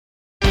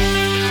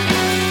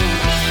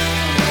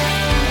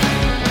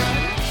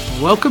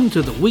welcome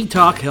to the We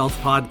Talk Health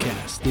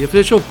podcast, the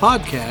official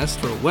podcast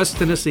for West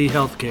Tennessee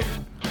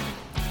Healthcare.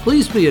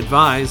 Please be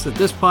advised that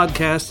this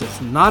podcast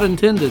is not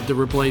intended to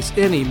replace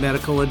any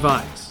medical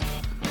advice.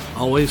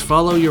 Always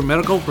follow your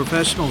medical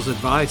professional's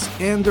advice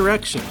and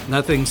direction.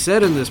 Nothing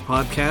said in this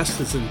podcast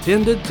is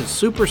intended to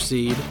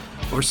supersede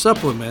or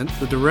supplement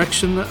the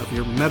direction of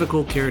your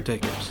medical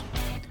caretakers.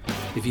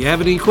 If you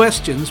have any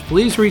questions,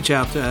 please reach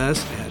out to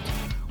us at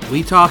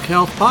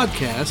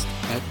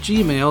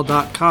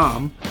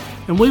wetalkhealthpodcast@gmail.com,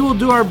 and we will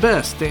do our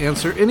best to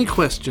answer any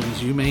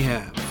questions you may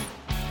have.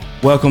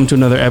 Welcome to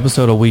another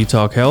episode of We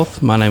Talk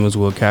Health. My name is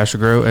Will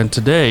Cashagro, and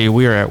today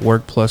we are at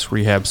Work Plus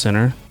Rehab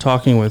Center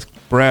talking with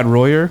Brad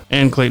Royer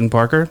and Clayton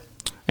Parker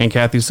and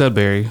Kathy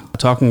Sudbury,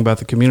 talking about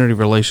the community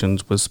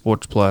relations with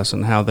Sports Plus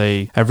and how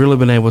they have really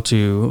been able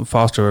to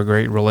foster a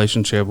great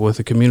relationship with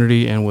the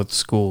community and with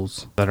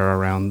schools that are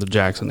around the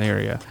Jackson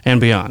area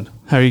and beyond.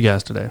 How are you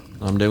guys today?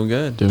 I'm doing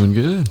good. Doing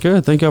good.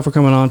 Good. Thank y'all for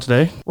coming on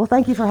today. Well,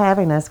 thank you for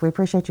having us. We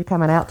appreciate you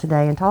coming out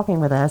today and talking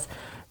with us.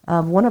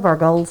 One of our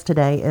goals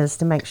today is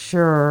to make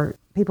sure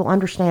people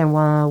understand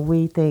why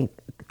we think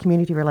the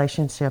community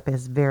relationship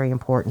is very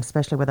important,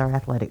 especially with our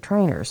athletic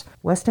trainers.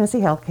 West Tennessee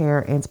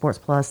Healthcare and Sports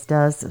Plus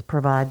does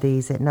provide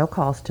these at no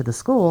cost to the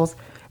schools,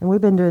 and we've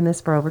been doing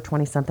this for over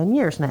 20-something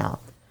years now.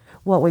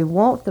 What we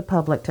want the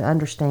public to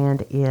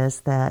understand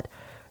is that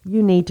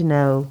you need to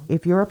know,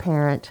 if you're a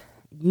parent,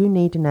 you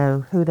need to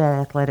know who that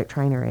athletic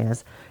trainer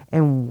is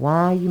and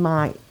why you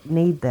might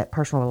need that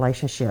personal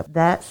relationship.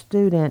 That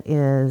student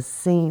is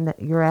seeing,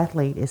 your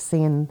athlete is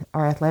seeing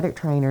our athletic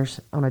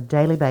trainers on a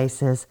daily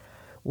basis,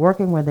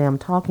 working with them,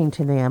 talking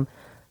to them.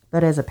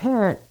 But as a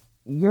parent,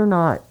 you're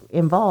not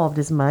involved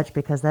as much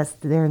because that's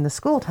during the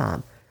school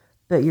time.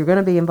 But you're going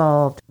to be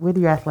involved with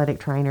your athletic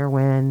trainer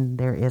when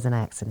there is an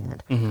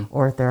accident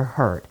or if they're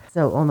hurt.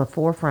 So on the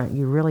forefront,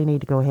 you really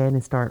need to go ahead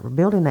and start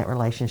building that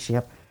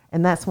relationship.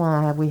 And that's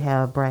why we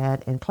have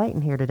Brad and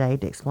Clayton here today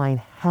to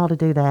explain how to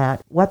do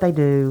that, what they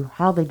do,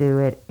 how they do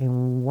it,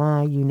 and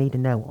why you need to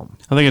know them.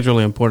 I think it's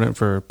really important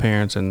for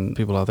parents and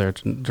people out there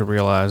to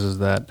realize is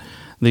that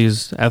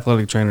these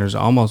athletic trainers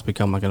almost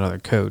become like another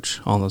coach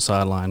on the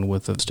sideline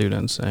with the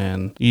students.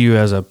 And you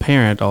as a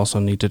parent also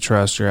need to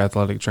trust your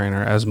athletic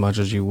trainer as much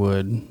as you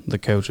would the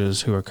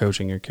coaches who are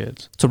coaching your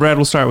kids. So Brad,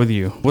 we'll start with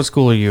you. What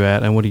school are you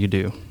at and what do you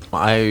do?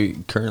 I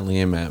currently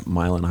am at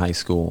Milan High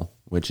School,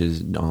 which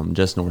is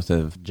just north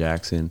of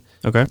Jackson.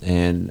 Okay.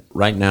 And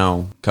right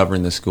now,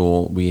 covering the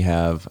school, we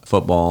have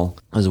football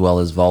as well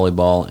as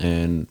volleyball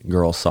and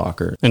girls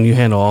soccer. And you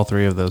handle all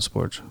three of those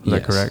sports, is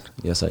that correct?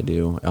 Yes, I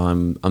do.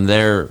 I'm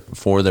there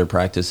for their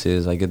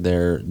practices. I get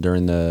there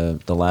during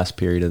the last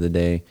period of the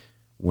day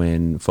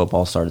when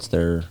football starts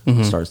their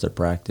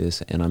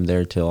practice, and I'm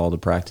there till all the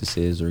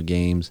practices or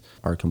games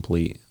are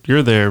complete.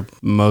 You're there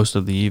most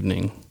of the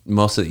evening.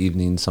 Most of the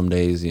evening. Some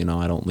days,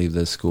 I don't leave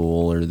the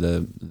school or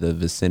the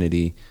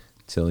vicinity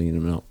till,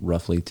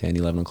 roughly 10,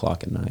 11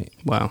 o'clock at night.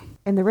 Wow.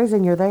 And the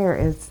reason you're there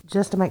is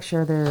just to make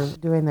sure they're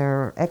doing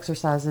their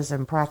exercises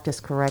and practice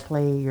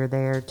correctly. You're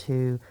there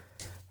to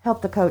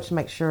help the coach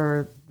make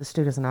sure the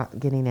students are not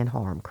getting in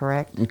harm,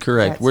 correct?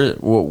 Correct.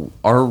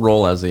 Our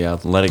role as the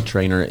athletic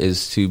trainer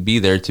is to be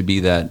there to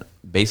be that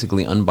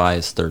basically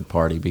unbiased third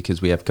party,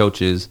 because we have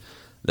coaches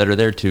that are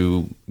there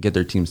to get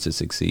their teams to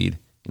succeed.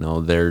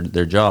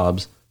 Their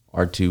jobs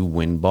are to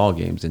win ball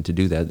games, and to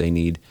do that they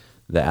need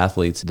the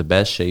athletes in the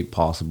best shape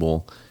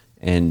possible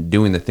and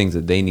doing the things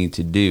that they need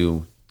to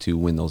do to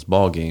win those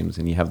ball games.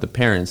 And you have the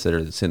parents that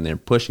are sitting there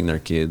pushing their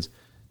kids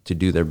to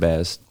do their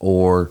best.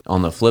 Or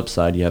on the flip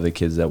side, you have the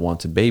kids that want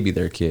to baby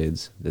their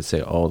kids that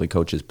say, oh, the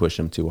coaches push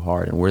them too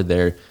hard. And we're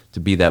there to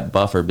be that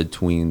buffer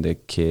between the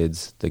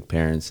kids, the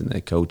parents, and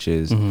the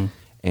coaches,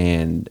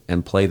 and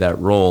play that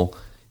role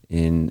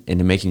in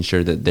making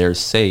sure that they're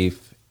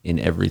safe in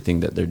everything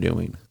that they're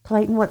doing.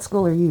 Clayton, what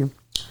school are you?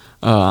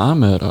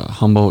 I'm at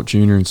Humboldt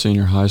Junior and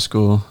Senior High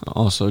School,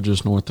 also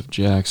just north of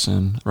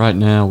Jackson. Right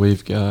now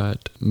we've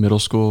got middle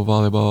school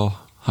volleyball,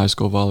 high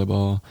school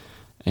volleyball,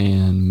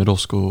 and middle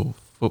school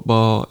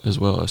football, as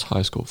well as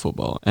high school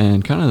football.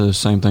 And kind of the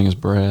same thing as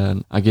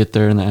Brad. I get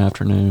there in the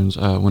afternoons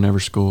whenever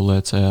school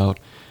lets out.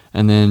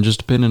 And then just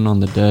depending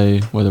on the day,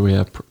 whether we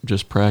have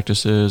just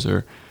practices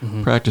or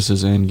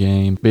practices in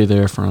game, be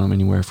there from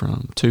anywhere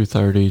from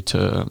 2:30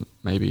 to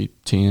maybe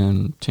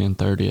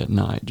 10:30 at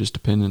night, just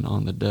depending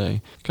on the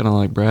day. Kind of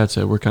like Brad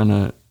said, we're kind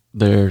of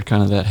there,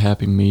 kind of that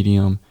happy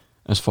medium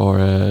as far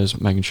as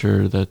making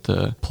sure that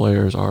the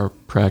players are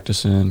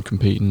practicing,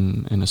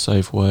 competing in a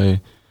safe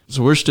way.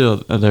 So we're still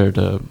there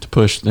to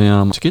push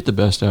them, to get the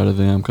best out of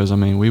them, because,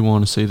 we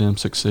want to see them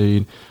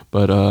succeed,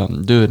 but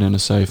do it in a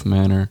safe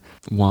manner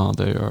while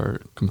they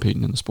are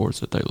competing in the sports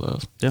that they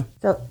love. Yeah.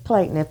 So,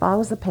 Clayton, if I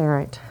was a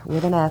parent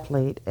with an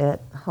athlete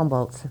at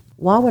Humboldt's,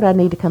 why would I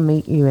need to come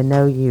meet you and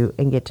know you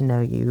and get to know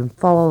you and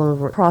follow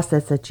the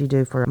process that you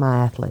do for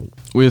my athlete?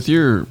 With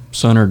your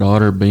son or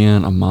daughter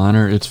being a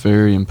minor, it's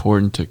very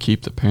important to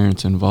keep the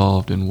parents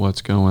involved in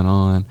what's going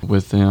on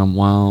with them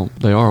while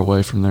they are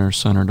away from their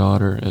son or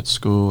daughter at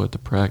school schedule at the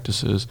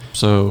practices.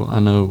 So I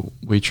know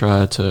we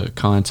try to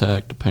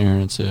contact the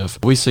parents if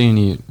we see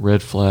any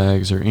red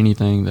flags or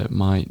anything that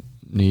might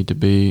need to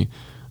be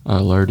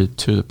alerted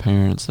to the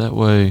parents. That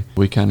way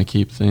we kind of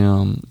keep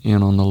them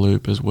in on the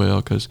loop as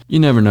well, because you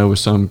never know with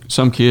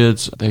some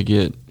kids, they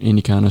get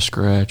any kind of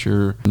scratch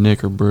or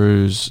nick or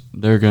bruise,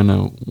 they're going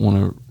to want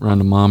to run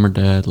to mom or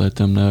dad, let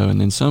them know.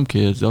 And then some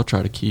kids, they'll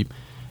try to keep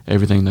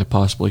everything they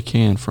possibly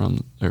can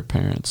from their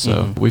parents.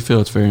 So we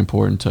feel it's very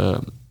important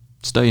to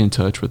stay in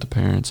touch with the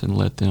parents and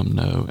let them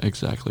know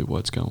exactly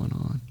what's going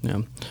on.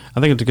 Yeah. I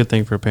think it's a good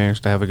thing for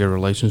parents to have a good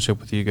relationship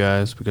with you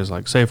guys because,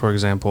 like, say, for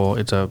example,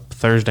 it's a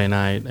Thursday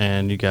night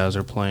and you guys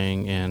are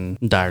playing in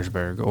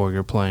Dyersburg or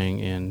you're playing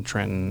in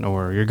Trenton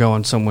or you're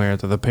going somewhere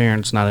that the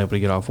parent's not able to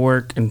get off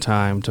work in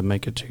time to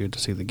make it to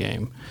see the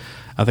game.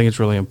 I think it's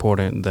really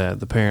important that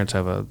the parents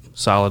have a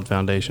solid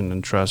foundation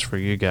and trust for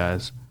you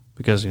guys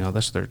because,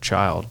 that's their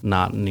child,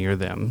 not near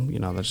them.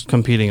 That's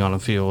competing on a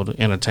field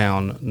in a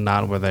town,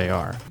 not where they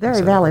are.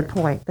 Very valid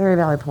point. Very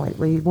valid point.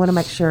 We want to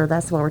make sure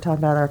that's what we're talking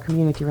about, our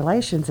community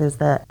relations, is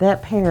that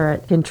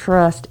parent can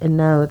trust and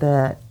know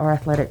that our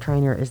athletic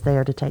trainer is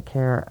there to take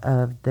care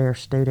of their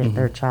student,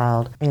 their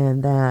child,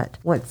 and that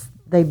once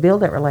they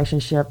build that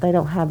relationship, they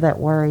don't have that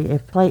worry.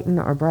 If Clayton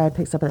or Brad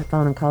picks up that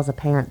phone and calls a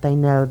parent, they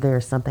know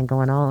there's something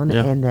going on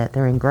and that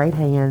they're in great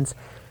hands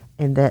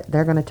and that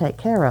they're going to take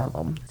care of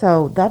them.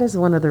 So that is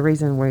one of the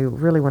reasons we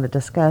really want to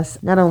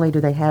discuss. Not only do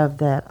they have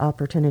that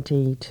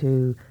opportunity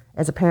to,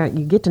 as a parent,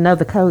 you get to know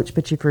the coach,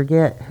 but you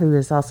forget who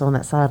is also on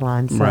that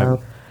sideline. So, right.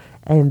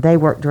 And they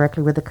work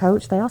directly with the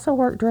coach. They also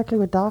work directly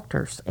with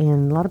doctors.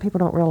 And a lot of people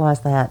don't realize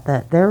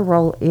that their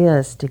role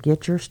is to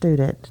get your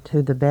student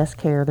to the best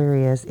care there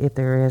is if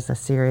there is a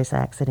serious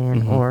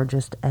accident or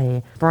just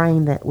a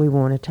sprain that we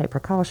want to take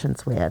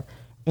precautions with.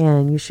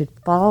 And you should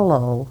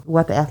follow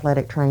what the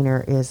athletic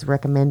trainer is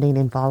recommending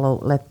and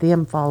let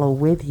them follow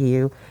with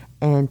you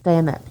and stay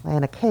in that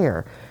plan of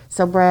care.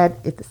 So, Brad,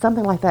 if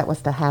something like that was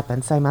to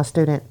happen, say my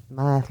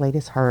athlete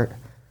is hurt,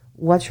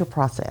 what's your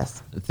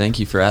process? Thank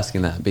you for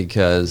asking that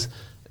because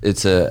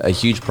it's a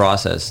huge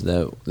process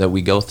that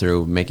we go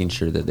through making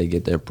sure that they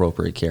get the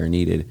appropriate care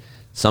needed.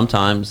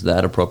 Sometimes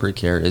that appropriate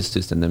care is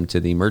to send them to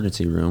the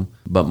emergency room,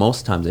 but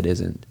most times it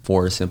isn't.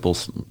 For a simple,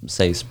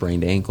 say,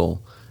 sprained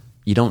ankle,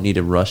 you don't need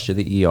to rush to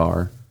the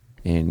ER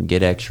and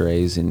get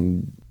x-rays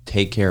and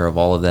take care of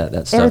all of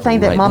that stuff.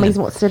 Everything that mommies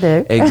wants to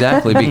do.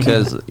 Exactly,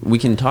 because we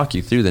can talk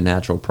you through the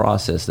natural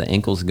process. The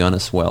ankle's going to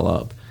swell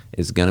up.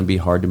 It's going to be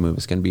hard to move.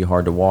 It's going to be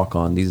hard to walk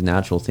on. These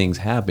natural things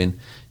happen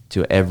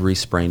to every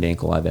sprained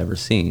ankle I've ever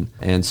seen.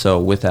 And so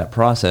with that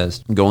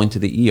process, going to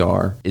the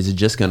ER is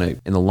just going to,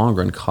 in the long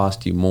run,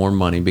 cost you more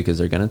money because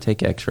they're going to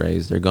take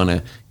x-rays. They're going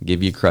to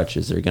give you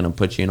crutches. They're going to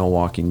put you in a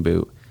walking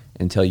boot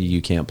and tell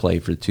you can't play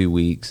for 2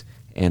 weeks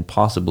and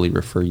possibly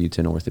refer you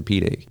to an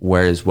orthopedic.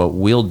 Whereas what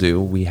we'll do,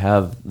 we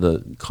have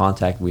the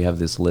contact, we have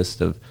this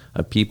list of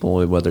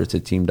people, whether it's a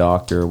team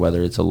doctor,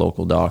 whether it's a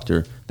local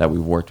doctor that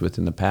we've worked with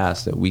in the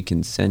past, that we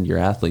can send your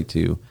athlete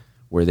to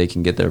where they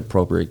can get the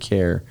appropriate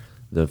care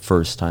the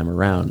first time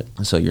around.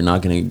 So you're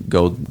not going to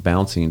go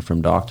bouncing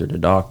from doctor to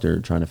doctor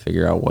trying to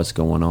figure out what's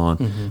going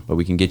on, but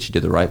we can get you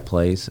to the right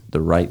place, the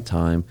right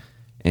time,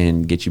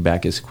 and get you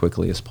back as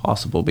quickly as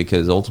possible,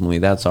 because ultimately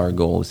that's our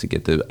goal, is to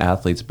get the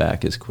athletes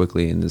back as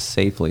quickly and as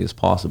safely as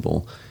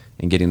possible,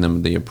 and getting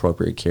them the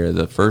appropriate care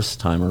the first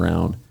time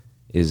around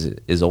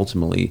is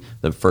ultimately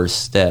the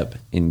first step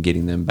in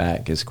getting them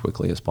back as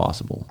quickly as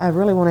possible. I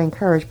really want to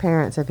encourage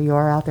parents, if you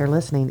are out there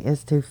listening,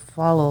 is to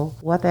follow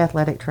what the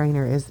athletic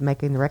trainer is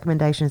making the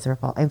recommendations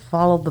and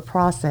follow the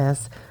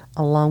process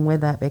along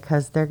with that,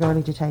 because they're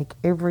going to take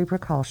every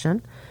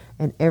precaution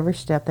and every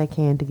step they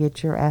can to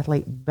get your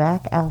athlete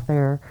back out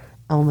there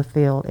on the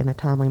field in a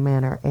timely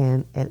manner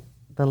and at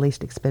the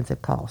least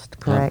expensive cost,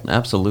 correct?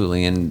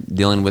 Absolutely. And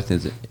dealing with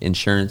his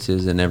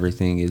insurances and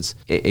everything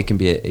it can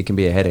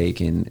be a headache,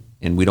 and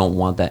we don't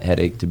want that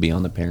headache to be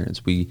on the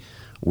parents.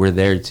 We're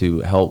there to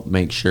help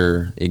make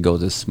sure it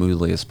goes as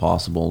smoothly as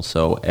possible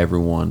so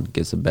everyone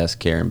gets the best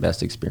care and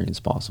best experience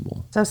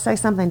possible. So say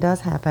something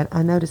does happen.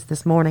 I noticed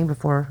this morning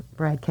before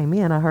Brad came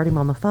in, I heard him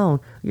on the phone.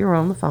 You were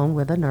on the phone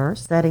with a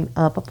nurse setting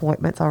up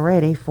appointments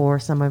already for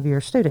some of your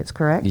students,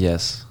 correct?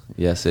 Yes,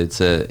 it's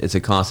a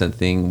constant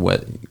thing.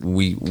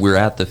 We're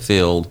at the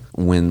field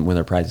when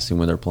they're practicing,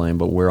 when they're playing,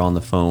 but we're on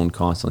the phone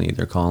constantly,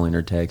 either calling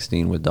or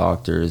texting with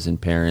doctors and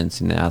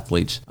parents and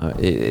athletes.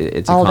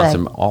 It's a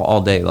constant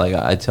all day. Like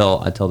I tell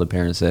the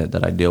parents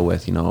that I deal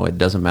with, it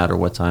doesn't matter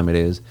what time it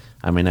is.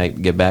 I mean, I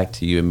get back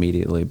to you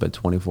immediately, but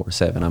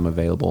 24/7 I'm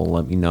available.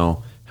 Let me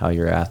know how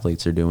your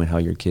athletes are doing, how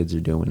your kids are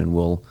doing, and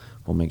we'll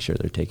make sure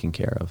they're taken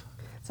care of.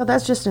 So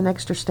that's just an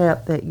extra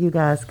step that you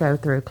guys go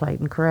through,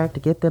 Clayton, correct? To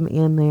get them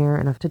in there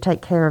and to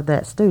take care of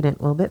that student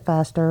a little bit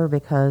faster,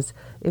 because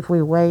if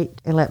we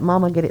wait and let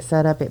mama get it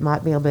set up, it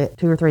might be a bit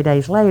 2 or 3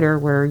 days later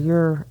where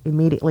you're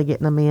immediately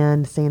getting them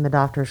in, seeing the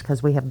doctors,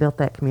 because we have built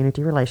that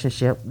community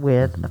relationship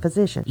with a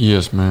physician.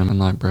 Yes, ma'am. And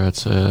like Brad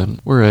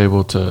said, we're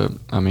able to,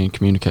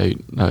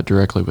 communicate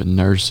directly with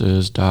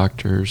nurses,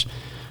 doctors,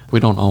 We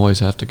don't always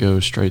have to go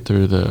straight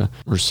through the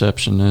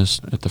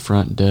receptionist at the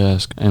front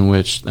desk, in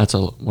which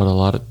what a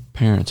lot of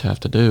parents have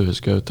to do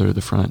is go through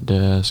the front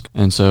desk.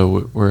 And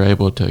so we're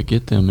able to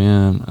get them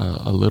in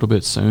a little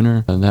bit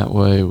sooner, and that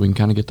way we can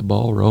kind of get the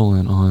ball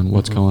rolling on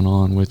what's going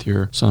on with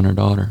your son or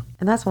daughter.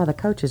 And that's why the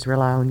coaches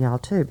rely on y'all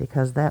too,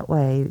 because that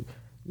way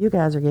you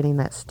guys are getting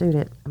that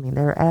student,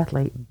 their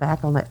athlete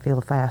back on that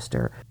field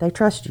faster. They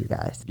trust you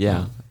guys.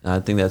 Yeah, I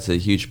think that's a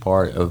huge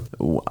part of,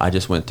 I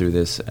just went through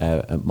this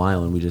at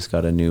Milan. We just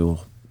got a new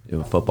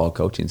football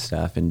coaching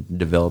staff, and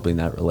developing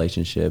that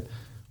relationship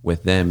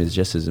with them is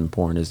just as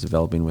important as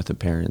developing with the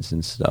parents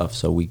and stuff.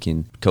 So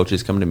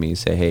coaches come to me and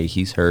say, hey,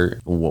 he's hurt.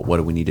 What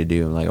do we need to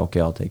do? I'm like, okay,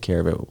 I'll take care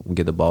of it. We'll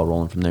get the ball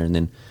rolling from there. And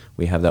then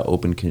we have that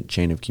open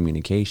chain of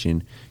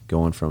communication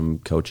going from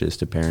coaches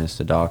to parents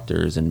to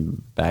doctors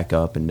and back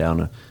up and down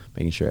to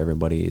making sure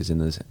everybody is in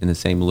the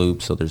same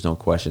loop, so there's no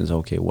questions.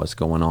 Okay, what's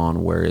going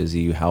on? Where is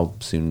he? How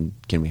soon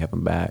can we have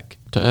him back?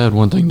 To add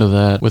one thing to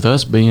that, with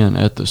us being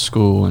at the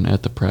school and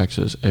at the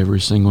practice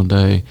every single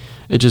day,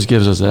 it just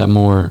gives us that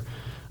more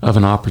of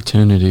an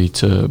opportunity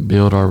to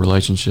build our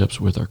relationships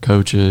with our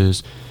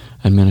coaches,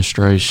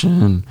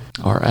 administration,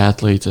 our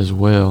athletes as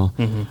well,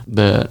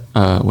 that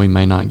we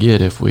may not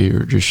get if we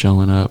were just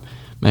showing up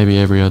maybe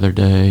every other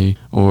day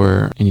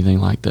or anything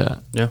like that.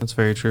 Yeah, that's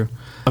very true.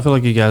 I feel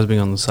like you guys being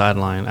on the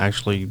sideline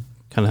actually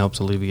kind of helps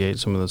alleviate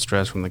some of the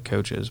stress from the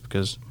coaches,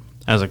 because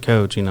as a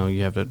coach,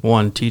 you have to,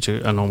 one, teach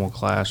a normal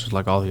class just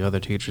like all the other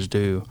teachers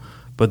do,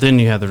 but then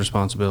you have the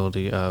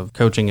responsibility of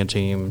coaching a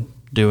team,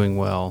 doing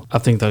well. I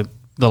think that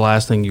the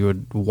last thing you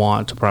would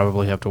want to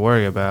probably have to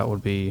worry about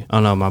would be, oh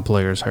no, my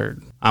player's hurt.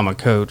 I'm a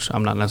coach.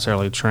 I'm not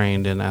necessarily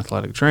trained in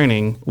athletic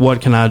training.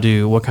 What can I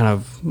do? What kind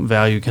of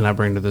value can I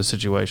bring to this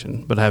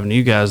situation? But having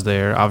you guys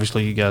there,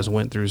 obviously you guys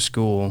went through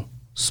school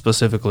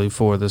specifically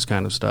for this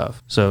kind of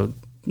stuff. So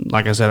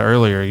like I said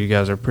earlier, you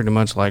guys are pretty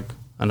much like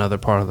another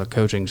part of the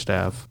coaching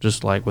staff,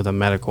 just like with a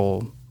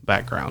medical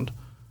background,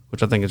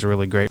 which I think is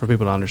really great for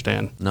people to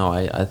understand. No,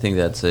 I think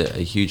that's a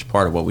huge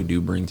part of what we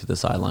do bring to the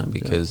sideline,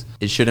 because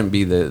it shouldn't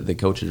be the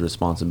coach's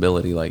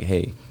responsibility, like,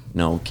 hey,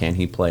 can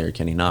he play or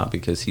can he not?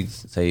 Because he'd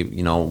say,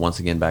 once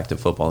again, back to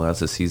football,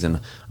 that's a season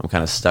I'm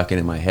kind of stuck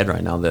in my head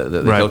right now.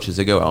 The Right. coaches,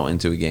 they go out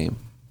into a game.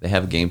 They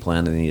have a game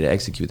plan, and they need to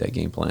execute that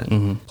game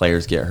plan.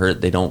 Players get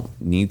hurt. They don't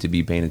need to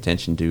be paying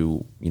attention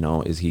to,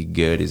 is he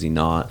good? Is he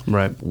not?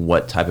 Right.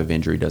 What type of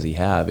injury does he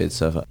have?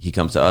 It's he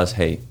comes to us,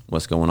 hey,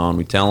 what's going on?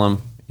 We tell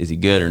him, is he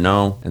good or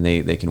no? And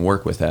they can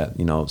work with that,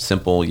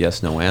 simple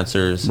yes, no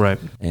answers. Right.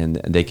 And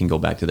they can go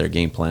back to their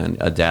game plan,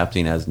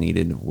 adapting as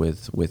needed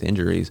with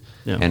injuries.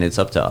 Yeah. And it's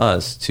up to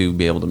us to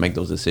be able to make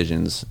those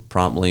decisions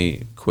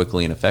promptly,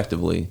 quickly, and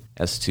effectively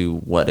as to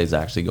what is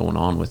actually going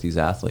on with these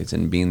athletes.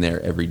 And being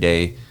there every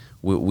day,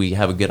 we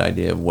have a good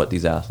idea of what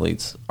these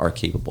athletes are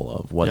capable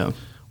of,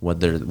 what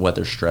their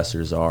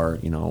stressors are,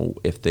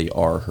 if they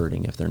are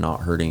hurting, if they're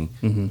not hurting,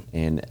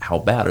 and how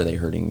bad are they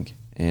hurting.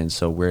 And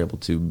so we're able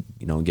to,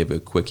 give a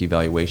quick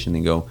evaluation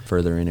and go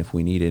further in if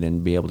we need it,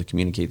 and be able to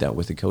communicate that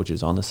with the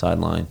coaches on the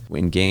sideline,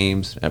 in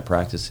games, at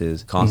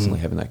practices, constantly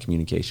having that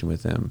communication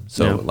with them.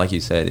 So like you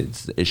said,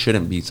 it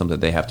shouldn't be something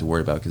they have to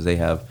worry about, because they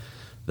have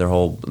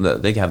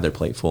their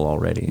plate full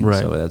already.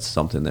 Right. So that's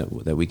something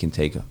that we can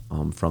take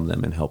from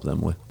them and help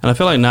them with. And I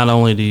feel like not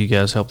only do you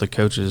guys help the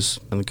coaches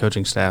and the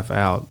coaching staff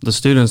out, the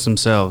students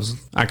themselves,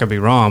 I could be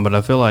wrong, but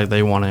I feel like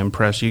they want to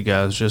impress you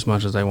guys just as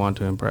much as they want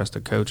to impress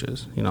the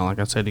coaches. Like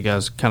I said, you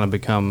guys kind of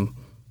become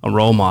a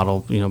role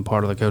model,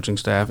 part of the coaching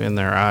staff in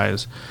their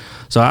eyes.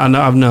 So I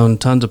know I've known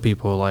tons of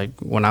people, like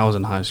when I was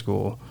in high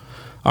school,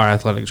 our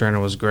athletic trainer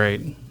was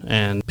great,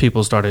 and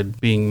people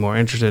started being more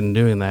interested in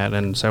doing that,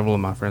 and several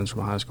of my friends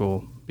from high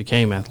school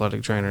became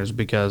athletic trainers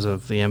because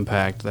of the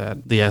impact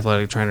that the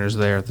athletic trainers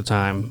there at the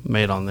time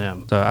made on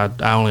them. So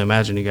I only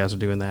imagine you guys are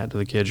doing that to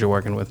the kids you're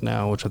working with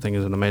now, which I think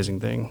is an amazing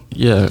thing.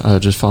 Yeah,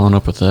 just following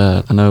up with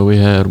that, I know we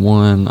had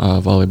one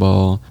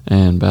volleyball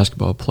and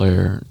basketball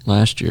player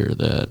last year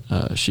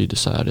that she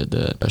decided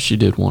that she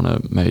did want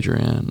to major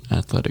in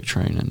athletic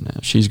training.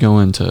 She's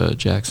going to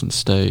Jackson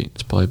State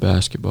to play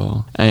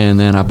basketball. And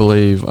then I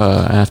believe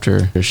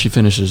after she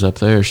finishes up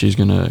there, she's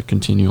going to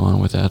continue on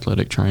with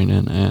athletic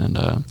training.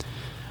 And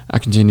I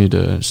continue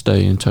to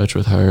stay in touch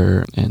with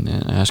her and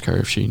then ask her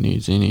if she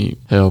needs any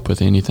help with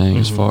anything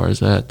as far as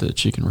that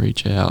she can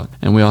reach out.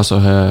 And we also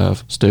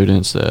have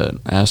students that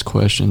ask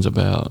questions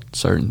about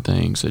certain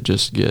things that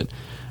just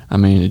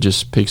it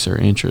just piques their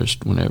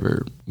interest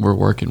whenever we're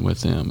working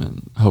with them,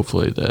 and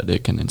hopefully that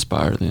it can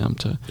inspire them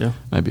to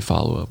maybe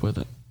follow up with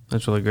it.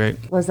 That's really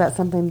great. Was that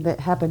something that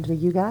happened to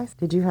you guys?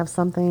 Did you have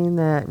something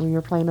that when you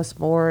were playing a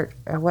sport,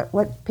 or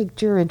what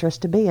piqued your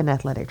interest to be an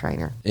athletic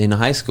trainer? In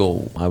high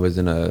school, I was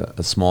in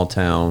a small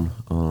town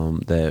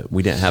that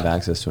we didn't have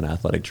access to an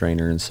athletic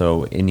trainer, and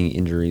so any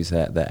injuries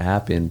that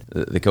happened,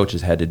 the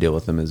coaches had to deal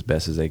with them as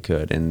best as they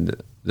could.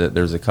 And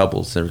there's a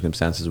couple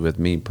circumstances with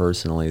me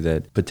personally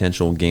that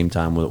potential game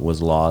time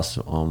was lost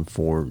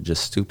for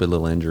just stupid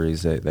little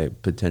injuries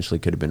that potentially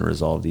could have been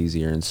resolved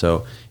easier. And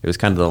so it was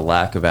kind of the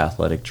lack of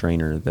athletic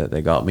trainer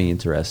that got me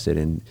interested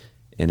in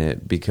in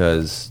it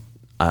because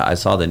I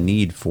saw the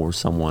need for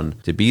someone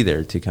to be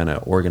there to kind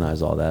of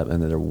organize all that,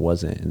 and there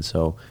wasn't. And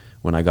so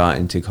when I got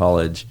into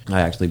college,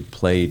 I actually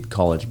played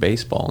college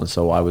baseball, and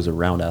so I was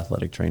around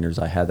athletic trainers.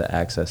 I had the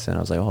access, and I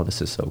was like, "Oh,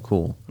 this is so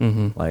cool!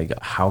 Like,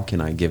 how can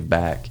I give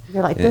back?"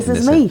 You're like, "This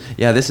is me."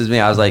 Yeah, this is me.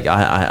 I was like,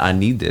 I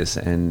need this,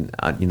 and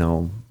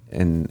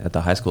and at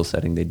the high school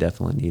setting, they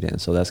definitely need it.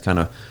 And so that's kind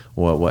of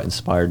what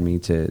inspired me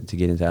to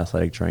get into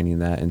athletic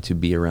training, and to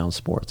be around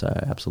sports.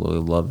 I absolutely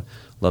love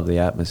the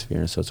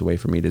atmosphere, and so it's a way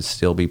for me to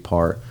still be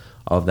part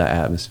of that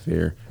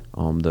atmosphere,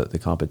 the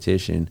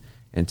competition,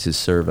 and to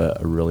serve a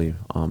really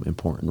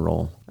important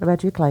role. What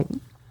about you,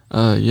 Clayton?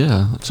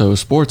 Yeah. So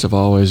sports have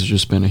always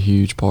just been a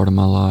huge part of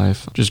my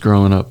life. Just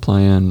growing up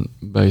playing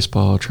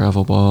baseball,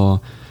 travel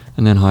ball,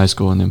 and then high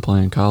school, and then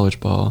playing college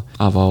ball.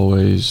 I've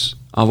always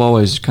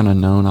kind of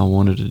known I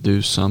wanted to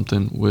do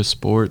something with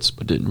sports,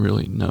 but didn't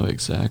really know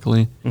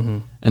exactly.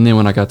 And then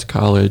when I got to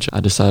college, I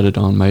decided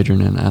on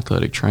majoring in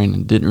athletic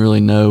training. Didn't really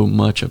know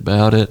much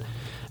about it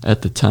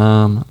at the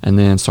time, and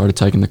then started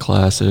taking the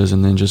classes,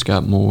 and then just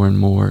got more and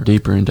more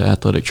deeper into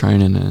athletic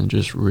training, and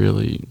just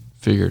really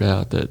figured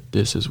out that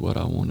this is what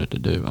I wanted to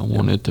do. I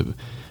wanted to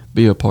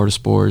be a part of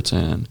sports,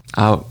 and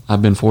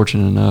I've been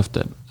fortunate enough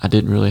that I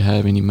didn't really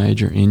have any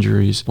major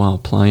injuries while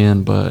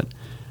playing, but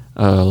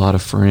a lot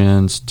of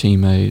friends,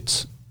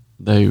 teammates,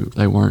 they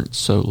weren't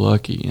so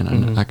lucky,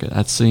 and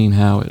I'd seen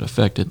how it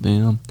affected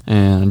them,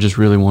 and I just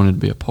really wanted to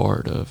be a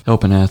part of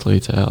helping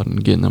athletes out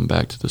and getting them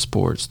back to the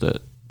sports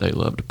that they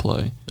love to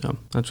play. Yeah,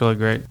 that's really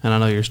great. And I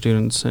know your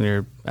students and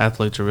your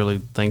athletes are really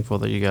thankful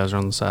that you guys are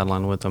on the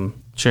sideline with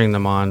them, cheering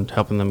them on,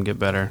 helping them get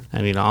better,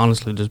 and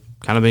honestly just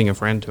kind of being a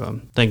friend to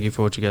them. Thank you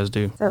for what you guys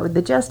do. So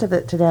the gist of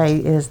it today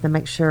is to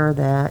make sure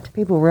that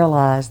people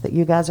realize that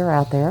you guys are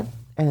out there,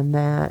 and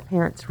that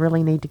parents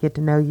really need to get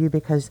to know you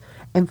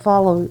and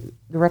follow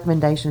the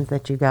recommendations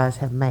that you guys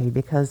have made,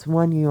 because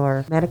one, you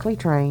are medically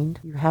trained,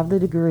 you have the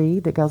degree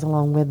that goes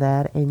along with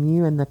that, and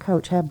you and the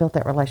coach have built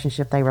that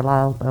relationship. They rely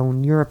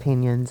on your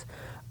opinions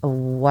of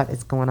what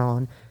is going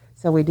on.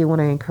 So we do want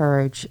to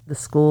encourage the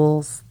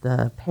schools,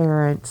 the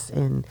parents,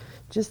 and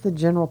just the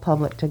general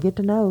public to get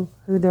to know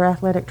who their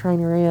athletic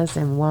trainer is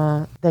and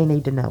why they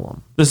need to know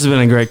them. This has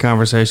been a great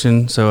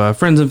conversation. So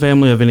friends and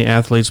family of any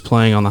athletes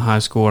playing on the high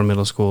school or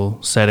middle school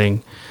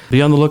setting,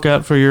 be on the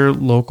lookout for your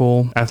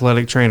local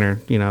athletic trainer.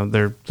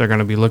 They're going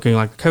to be looking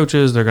like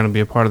coaches. They're going to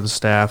be a part of the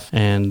staff,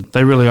 and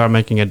they really are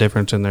making a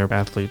difference in their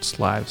athletes'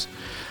 lives.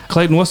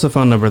 Clayton, what's the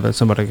phone number that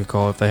somebody could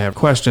call if they have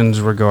questions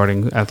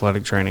regarding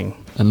athletic training?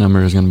 That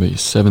number is going to be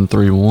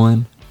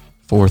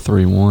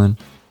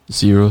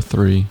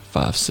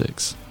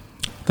 731-431-0356.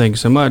 Thank you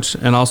so much.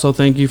 And also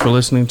thank you for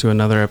listening to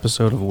another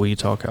episode of We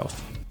Talk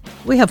Health.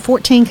 We have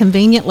 14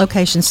 convenient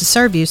locations to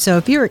serve you, so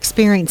if you're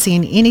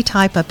experiencing any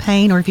type of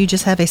pain, or if you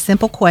just have a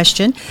simple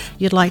question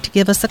you'd like to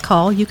give us a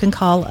call, you can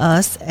call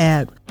us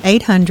at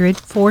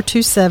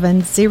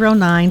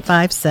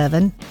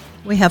 800-427-0957.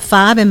 We have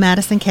 5 in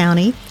Madison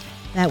County.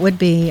 That would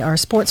be our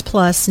Sports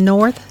Plus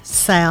North,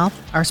 South,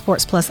 our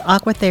Sports Plus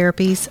Aqua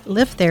Therapies,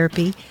 Lift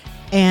Therapy,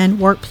 and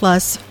Work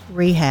Plus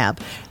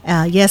Rehab.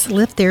 Yes,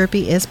 Lift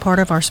Therapy is part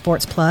of our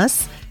Sports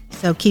Plus,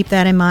 so keep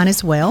that in mind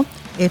as well.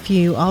 If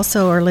you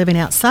also are living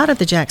outside of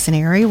the Jackson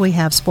area, we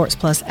have Sports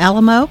Plus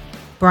Alamo,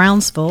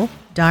 Brownsville,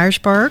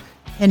 Dyersburg,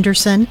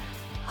 Henderson,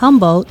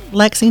 Humboldt,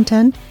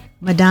 Lexington,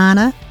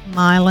 Medina,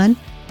 Milan,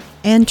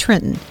 and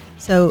Trenton.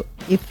 So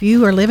if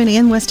you are living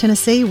in West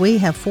Tennessee, we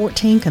have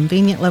 14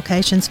 convenient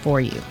locations for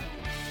you.